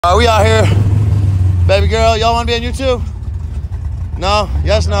We out here. Baby girl, y'all want to be on YouTube? No?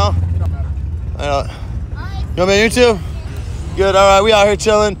 Yes, no? It don't matter. You want to be on YouTube? Good, all right. We out here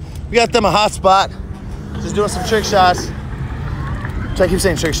chilling. We got them a hot spot. Just doing some trick shots. I keep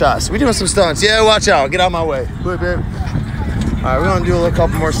saying trick shots. We doing some stunts. Yeah, watch out. Get out of my way. Good, babe. All right, we're going to do a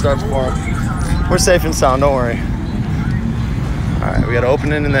couple more stunts for him. We're safe and sound. Don't worry. All right, we got to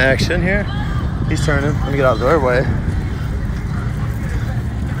open it in the action here. He's turning. Let me get out of the way.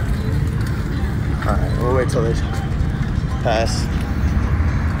 All right, we'll wait till they pass.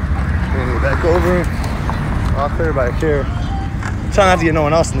 We're gonna get back over. I'll clear back here. Try not to get no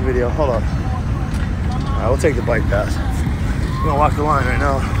one else in the video. Hold up. All right, we'll take the bike path. We're gonna walk the line right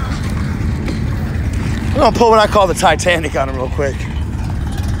now. We're gonna pull what I call the Titanic on him real quick.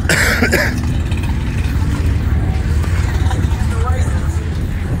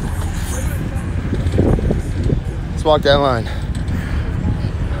 Let's walk that line.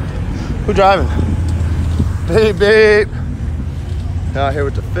 Who driving? Babe. Out here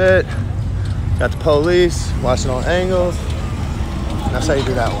with the fit. Got the police, watching all angles. That's how you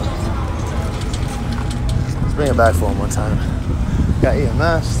do that one. Let's bring it back for him one time. Got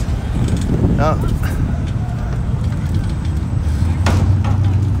EMS. No.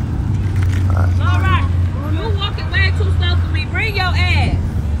 All right. You walking way too slow for me. Bring your ass.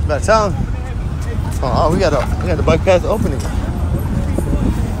 Better tell him. Oh, we got the bike path opening.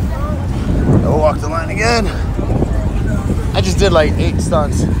 We'll walk the line again. I just did like 8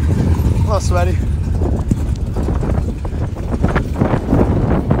 stunts. A little sweaty.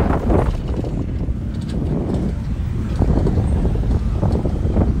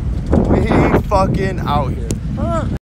 We fucking out here.